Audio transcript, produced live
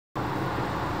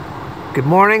Good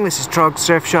morning, this is Troggs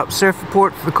Surf Shop Surf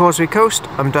Report for the Causeway Coast.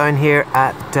 I'm down here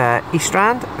at East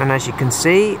Strand, and as you can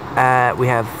see we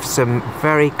have some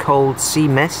very cold sea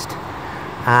mist,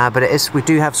 but we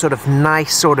do have sort of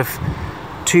nice sort of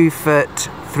 2 foot,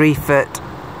 3 foot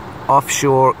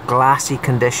offshore glassy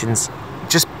conditions.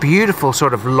 Just beautiful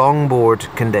sort of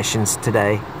longboard conditions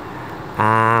today.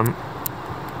 Yeah,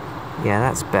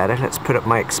 that's better. Let's put up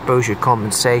my exposure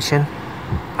compensation.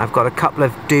 I've got a couple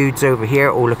of dudes over here.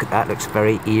 Oh, look at that, looks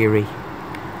very eerie.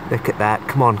 Look at that,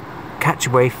 come on, catch a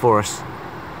wave for us.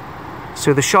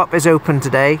 So the shop is open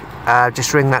today.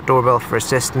 Just ring that doorbell for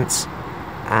assistance,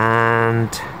 and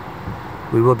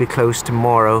we will be closed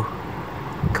tomorrow.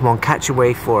 Come on, catch a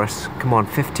wave for us. Come on,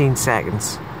 15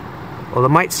 seconds. Well, I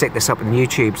might stick this up on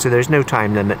YouTube, so there's no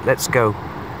time limit. Let's go.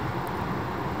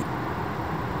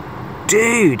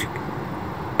 Dude,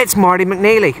 it's Marty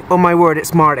McNeely. Oh my word,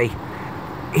 it's Marty.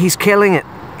 He's killing it.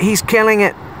 He's killing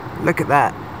it. Look at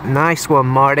that. Nice one,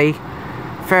 Marty.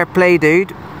 Fair play,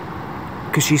 dude.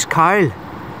 Because she's Kyle.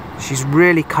 She's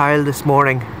really Kyle this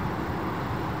morning.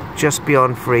 Just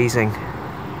beyond freezing.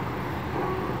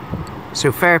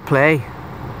 So fair play.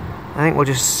 I think we'll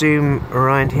just zoom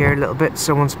around here a little bit.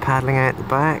 Someone's paddling out the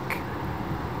back.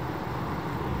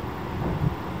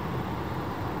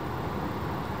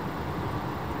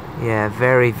 Yeah,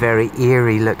 very, very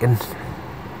eerie looking.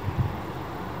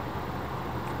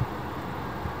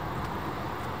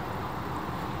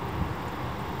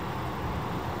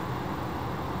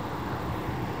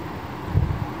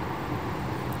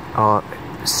 Oh,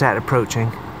 set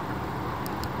approaching.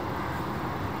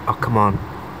 Oh, come on.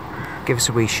 Give us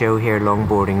a wee show here,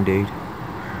 longboarding dude.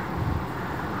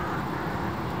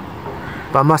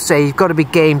 But I must say, you've got to be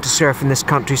game to surf in this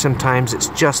country sometimes. It's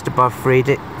just above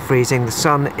freezing. The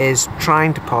sun is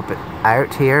trying to pop it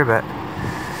out here, but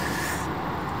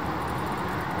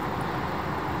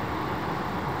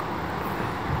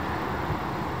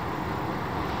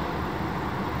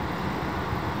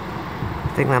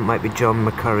I think that might be John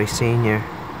McCurry Sr.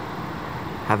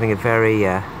 having a very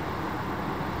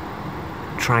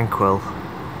tranquil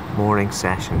morning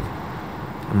session,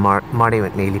 and Marty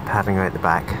McNeely paddling out the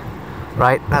back.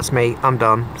 Right, that's me, I'm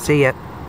done. See ya.